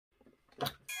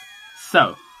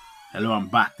So, hello, I'm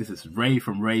back. This is Ray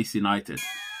from Race United.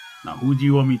 Now, who do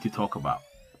you want me to talk about?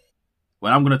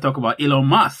 Well, I'm going to talk about Elon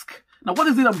Musk. Now, what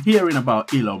is it I'm hearing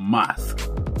about Elon Musk?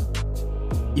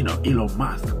 You know, Elon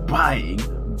Musk buying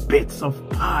bits of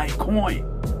Pi coin.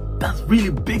 That's really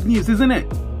big news, isn't it?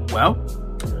 Well,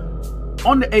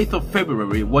 on the 8th of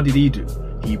February, what did he do?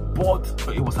 He bought,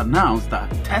 it was announced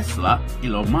that Tesla,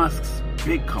 Elon Musk's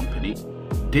big company,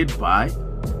 did buy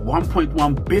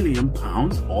 1.1 billion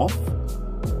pounds of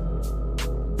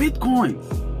Bitcoins,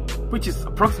 which is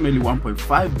approximately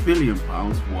 1.5 billion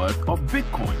pounds worth of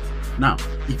Bitcoins. Now,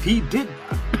 if he did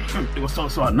that, it was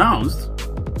also announced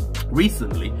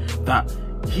recently that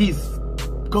he's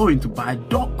going to buy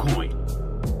Dogecoin.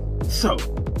 So,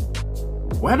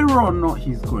 whether or not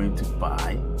he's going to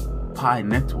buy Pi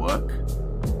Network,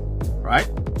 right?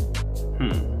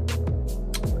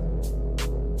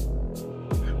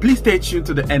 Please stay tuned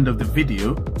to the end of the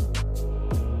video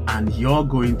and you're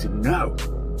going to know,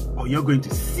 or you're going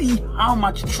to see how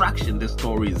much traction this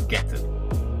story is getting.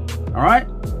 All right?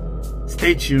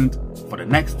 Stay tuned for the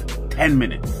next 10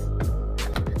 minutes.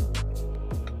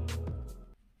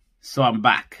 So I'm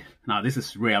back. Now this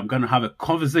is Ray. I'm going to have a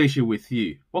conversation with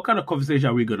you. What kind of conversation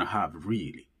are we going to have,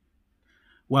 really?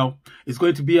 Well, it's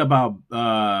going to be about,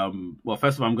 well,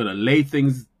 first of all, I'm going to lay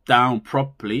things down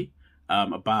properly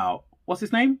about, what's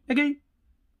his name again?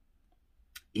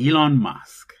 Elon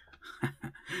Musk.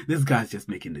 This guy's just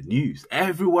making the news.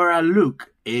 Everywhere I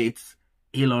look, it's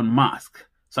Elon Musk.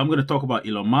 So I'm going to talk about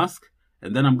Elon Musk,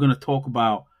 and then I'm going to talk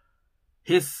about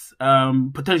his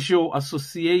potential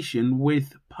association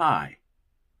with Pi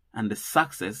and the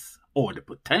success or the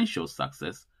potential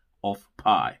success of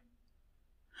Pi.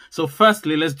 So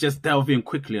firstly, let's just delve in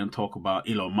quickly and talk about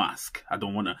Elon Musk. I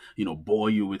don't want to, bore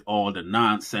you with all the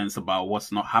nonsense about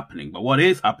what's not happening. But what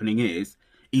is happening is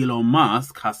Elon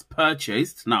Musk has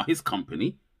purchased now his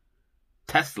company,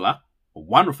 Tesla, or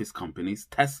one of his companies,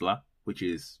 Tesla, which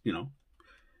is,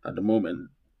 at the moment,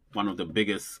 one of the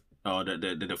biggest,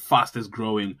 the fastest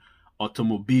growing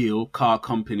automobile car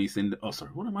companies in the,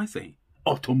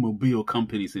 automobile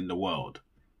companies in the world.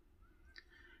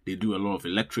 They do a lot of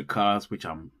electric cars, which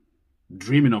I'm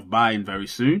dreaming of buying very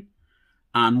soon.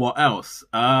 And what else?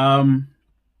 A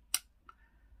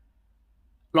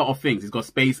lot of things. He's got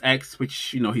SpaceX, which,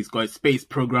 he's got space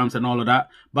programs and all of that.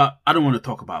 But I don't want to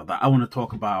talk about that. I want to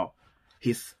talk about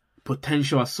his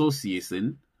potential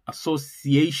association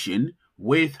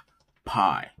with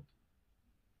Pi.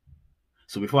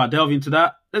 So before I delve into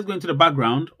that, let's go into the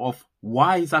background of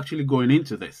why he's actually going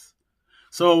into this.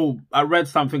 So I read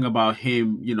something about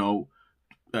him,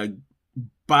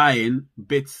 buying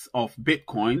bits of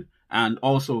Bitcoin and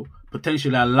also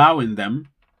potentially allowing them,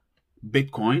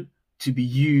 Bitcoin, to be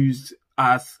used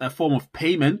as a form of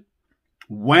payment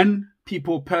when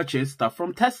people purchase stuff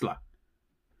from Tesla.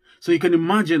 So you can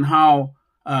imagine how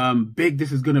big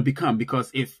this is going to become, because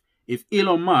if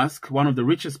Elon Musk, one of the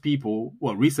richest people,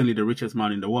 well, recently the richest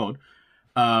man in the world,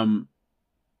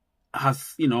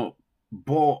 has,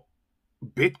 bought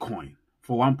Bitcoin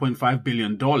for $1.5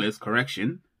 billion,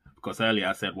 correction, because earlier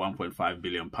I said 1.5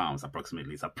 billion pounds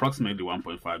approximately. It's approximately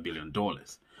 $1.5 billion.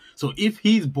 So if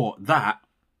he's bought that,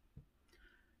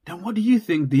 then what do you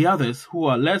think the others who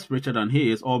are less richer than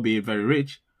he is, albeit very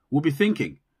rich, will be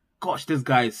thinking? Gosh, this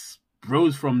guy's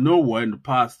rose from nowhere in the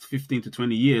past 15 to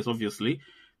 20 years, obviously,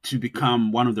 to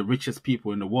become one of the richest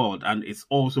people in the world. And it's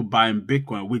also buying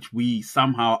Bitcoin, which we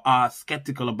somehow are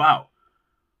skeptical about.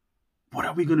 What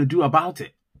are we going to do about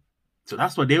it? So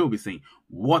that's what they will be saying.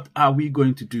 What are we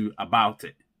going to do about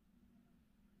it?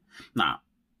 Now,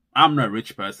 I'm not a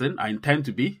rich person. I intend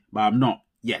to be, but I'm not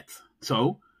yet.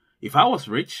 So if I was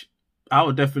rich, I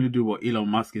would definitely do what Elon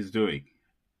Musk is doing.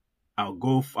 I'll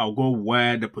go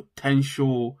where the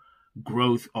potential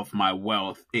growth of my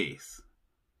wealth is.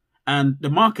 And the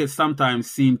markets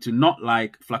sometimes seem to not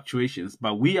like fluctuations,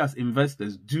 but we as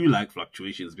investors do like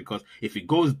fluctuations, because if it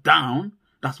goes down,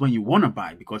 that's when you want to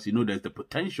buy, because there's the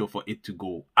potential for it to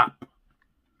go up.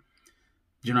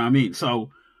 Do you know what I mean?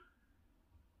 So,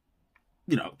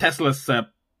 Tesla's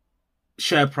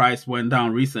share price went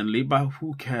down recently, but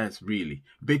who cares really?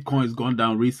 Bitcoin's gone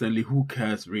down recently. Who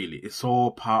cares really? It's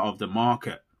all part of the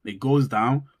market. It goes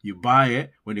down, you buy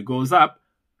it. When it goes up,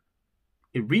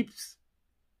 it reaps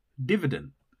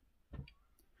dividend.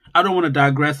 I don't want to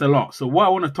digress a lot. So what I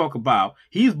want to talk about,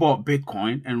 he's bought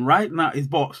Bitcoin, and right now he's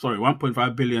bought,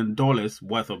 $1.5 billion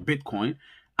worth of Bitcoin,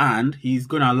 and he's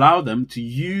going to allow them to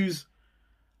use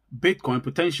Bitcoin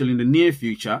potentially in the near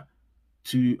future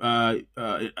to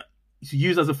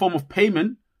use as a form of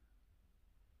payment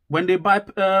when they buy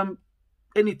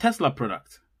any Tesla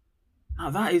product. Now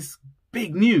that is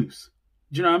big news.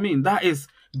 Do you know what I mean? That is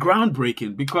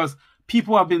groundbreaking because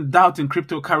people have been doubting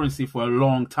cryptocurrency for a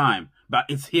long time, but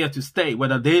it's here to stay.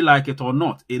 Whether they like it or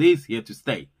not, it is here to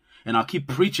stay. And I'll keep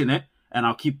preaching it, and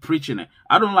I'll keep preaching it.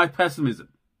 I don't like pessimism.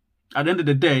 At the end of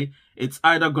the day, it's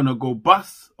either going to go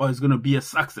bust or it's going to be a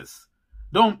success.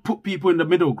 Don't put people in the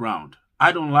middle ground.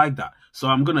 I don't like that. So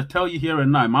I'm going to tell you here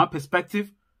and now, my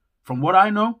perspective, from what I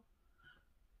know,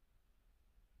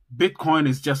 Bitcoin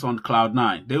is just on cloud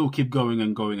 9. They will keep going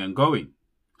and going and going.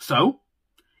 So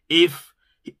if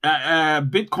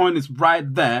Bitcoin is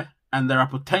right there and there are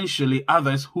potentially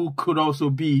others who could also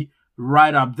be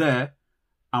right up there,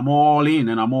 I'm all in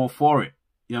and I'm all for it.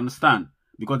 You understand?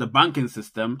 Because the banking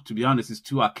system, to be honest, is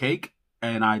too archaic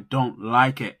and I don't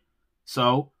like it.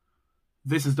 So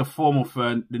this is the form of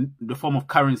the form of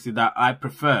currency that I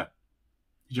prefer.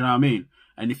 Do you know what I mean?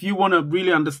 And if you want to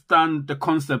really understand the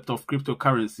concept of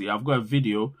cryptocurrency, I've got a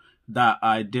video that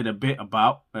I did a bit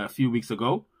about a few weeks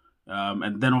ago.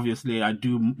 And then obviously I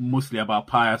do mostly about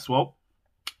Pi as well.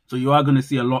 So you are going to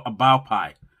see a lot about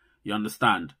Pi. You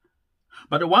understand?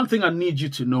 But the one thing I need you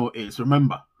to know is,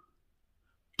 remember,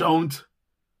 don't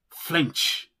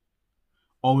flinch.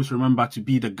 Always remember to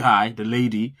be the guy, the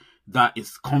lady that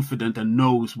is confident and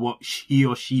knows what he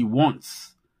or she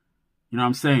wants. You know what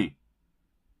I'm saying?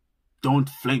 Don't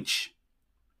flinch.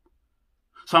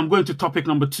 So I'm going to topic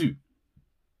number 2.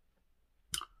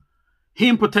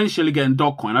 Him potentially getting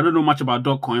Dogecoin. I don't know much about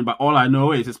Dogecoin, but all I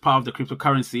know is it's part of the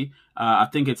cryptocurrency. I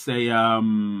think it's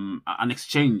an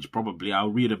exchange, probably. I'll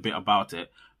read a bit about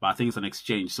it, but I think it's an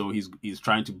exchange. So he's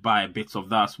trying to buy bits of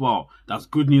that as well. That's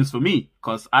good news for me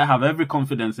because I have every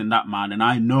confidence in that man, and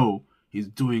I know he's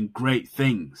doing great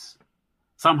things.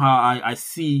 Somehow I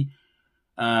see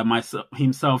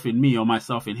himself in me or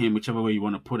myself in him, whichever way you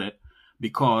want to put it,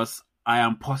 because I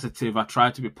am positive. I try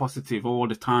to be positive all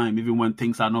the time, even when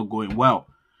things are not going well.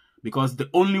 Because the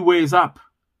only way is up.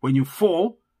 When you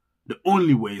fall, the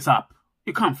only way is up.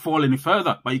 You can't fall any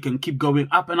further, but you can keep going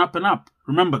up and up and up.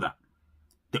 Remember that.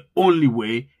 The only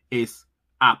way is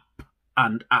up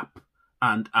and up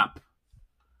and up.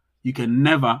 You can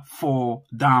never fall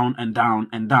down and down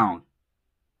and down.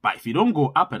 But if you don't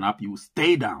go up and up, you will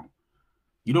stay down.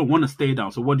 You don't want to stay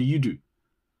down. So what do?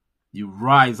 You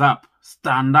rise up,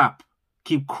 stand up,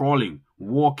 keep crawling,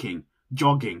 walking,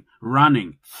 jogging,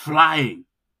 running, flying.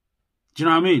 Do you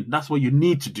know what I mean? That's what you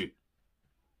need to do.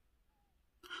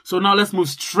 So now let's move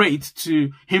straight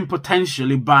to him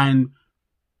potentially buying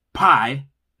Pi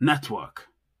Network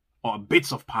or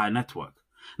bits of Pi Network.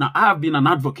 Now, I have been an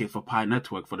advocate for Pi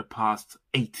Network for the past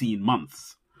 18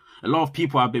 months. A lot of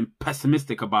people have been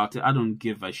pessimistic about it. I don't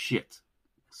give a shit.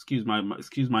 Excuse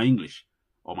my English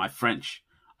or my French.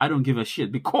 I don't give a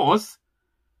shit because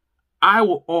I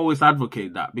will always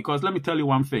advocate that. Because let me tell you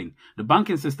one thing. The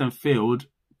banking system failed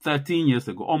 13 years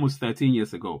ago, almost 13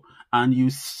 years ago. And you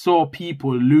saw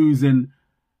people losing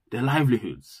their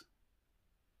livelihoods.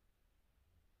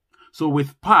 So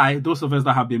with Pi, those of us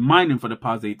that have been mining for the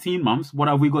past 18 months, what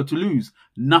have we got to lose?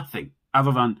 Nothing.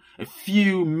 Other than a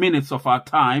few minutes of our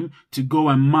time to go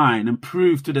and mine and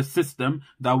prove to the system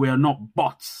that we are not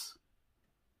bots.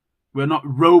 We're not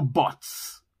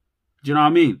robots. Do you know what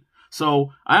I mean?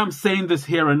 So I am saying this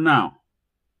here and now.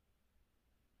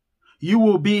 You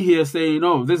will be here saying,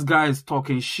 oh, this guy is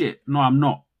talking shit. No, I'm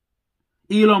not.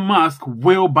 Elon Musk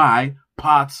will buy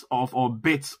parts of or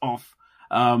bits of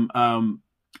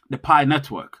the Pi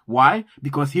network. Why?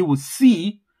 Because he will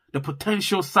see the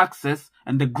potential success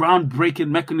and the groundbreaking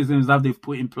mechanisms that they've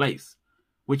put in place,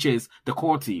 which is the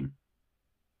core team.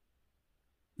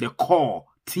 The core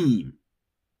team.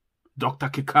 Dr.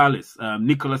 Kikalis,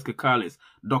 Nicholas Kikalis,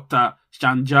 Dr.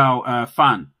 Shanjao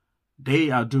Fan. They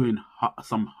are doing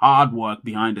some hard work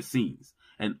behind the scenes,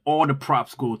 and all the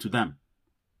props go to them.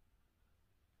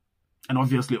 And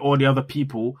obviously all the other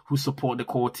people who support the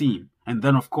core team. And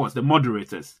then, of course, the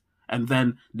moderators. And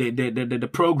then the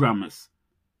programmers.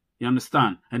 You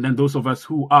understand? And then those of us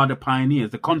who are the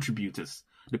pioneers, the contributors,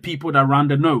 the people that run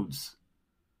the nodes.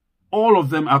 All of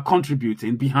them are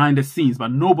contributing behind the scenes,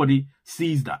 but nobody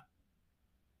sees that.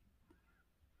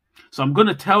 So I'm going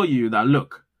to tell you that,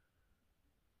 look,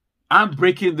 I'm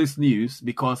breaking this news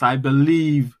because I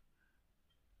believe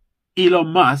Elon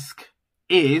Musk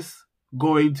is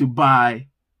going to buy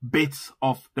bits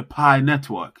of the Pi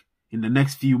network in the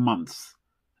next few months,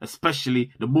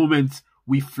 especially the moment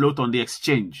we float on the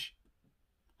exchange.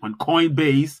 When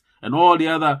Coinbase and all the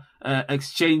other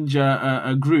exchange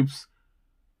groups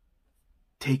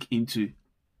take into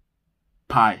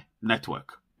Pi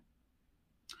network.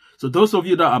 So those of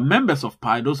you that are members of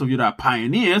Pi, those of you that are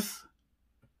pioneers,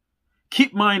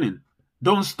 keep mining.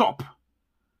 Don't stop.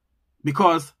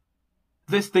 Because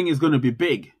this thing is going to be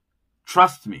big.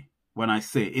 Trust me when I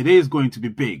say it is going to be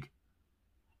big.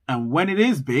 And when it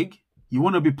is big, you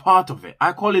want to be part of it.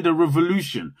 I call it a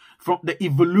revolution, from the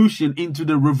evolution into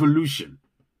the revolution.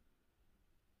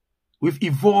 We've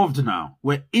evolved now.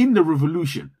 We're in the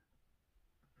revolution.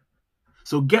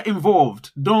 So get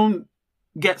involved. Don't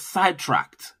get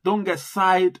sidetracked. Don't get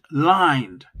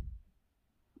sidelined.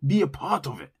 Be a part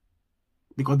of it.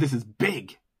 Because this is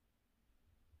big.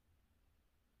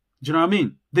 Do you know what I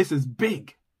mean? This is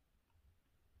big.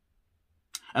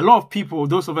 A lot of people,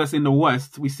 those of us in the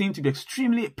West, we seem to be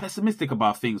extremely pessimistic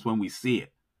about things when we see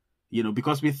it. You know,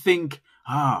 because we think,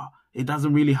 it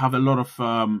doesn't really have a lot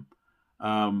of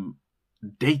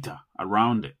data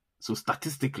around it. So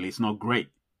statistically, it's not great.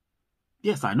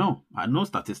 Yes, I know. I know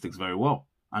statistics very well.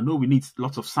 I know we need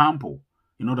lots of sample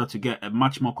in order to get a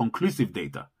much more conclusive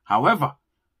data. However,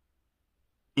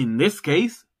 in this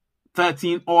case,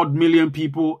 13 odd million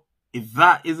people, if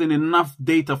that isn't enough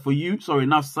data for you,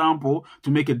 enough sample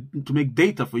to make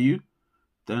data for you,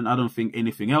 then I don't think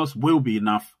anything else will be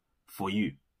enough for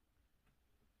you.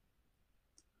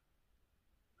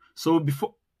 So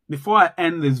before I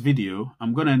end this video,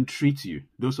 I'm going to entreat you,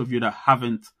 those of you that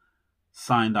haven't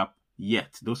signed up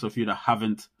yet, those of you that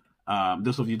haven't,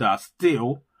 those of you that are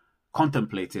still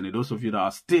contemplating it, those of you that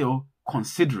are still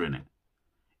considering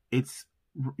it,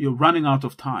 you're running out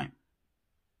of time,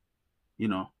 you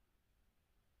know,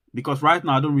 because right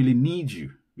now I don't really need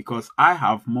you, because I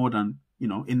have more than,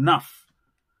 enough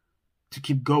to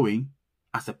keep going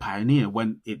as a pioneer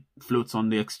when it floats on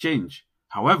the exchange.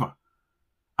 However,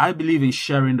 I believe in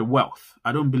sharing the wealth.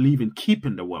 I don't believe in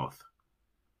keeping the wealth.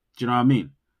 Do you know what I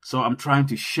mean? So I'm trying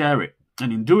to share it.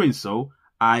 And in doing so,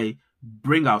 I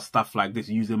bring out stuff like this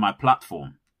using my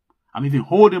platform. I'm even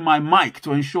holding my mic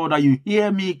to ensure that you hear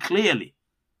me clearly.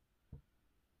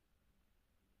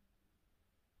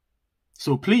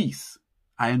 So please,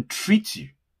 I entreat you.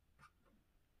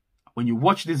 When you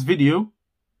watch this video,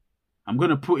 I'm going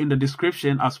to put in the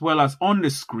description as well as on the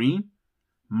screen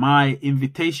my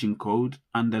invitation code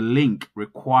and the link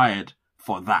required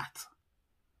for that.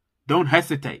 Don't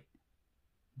hesitate.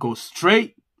 Go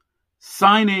straight,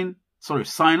 sign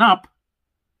up,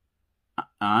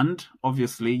 and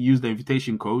obviously use the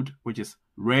invitation code, which is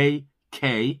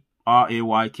RAYKAY,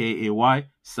 RAYKAY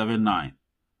 79.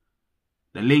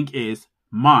 The link is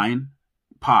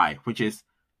minepi, which is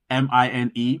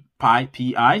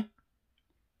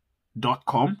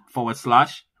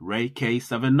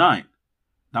minepi.com/RayK79.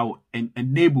 That will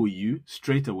enable you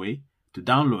straight away to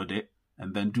download it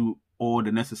and then do all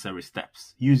the necessary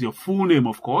steps. Use your full name,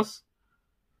 of course.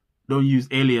 Don't use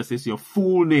aliases, your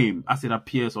full name as it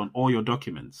appears on all your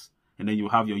documents. And then you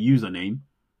have your username,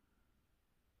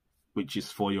 which is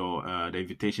for your the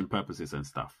invitation purposes and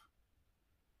stuff.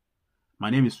 My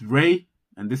name is Ray,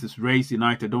 and this is Rays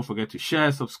United. Don't forget to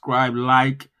share, subscribe,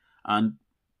 like, and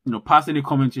pass any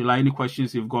comments you like, any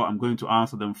questions you've got. I'm going to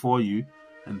answer them for you.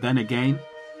 And then again,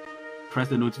 press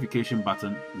the notification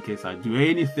button in case I do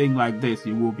anything like this.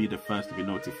 You will be the first to be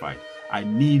notified. I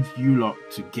need you lot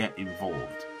to get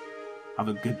involved. Have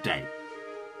a good day.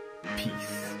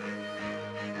 Peace.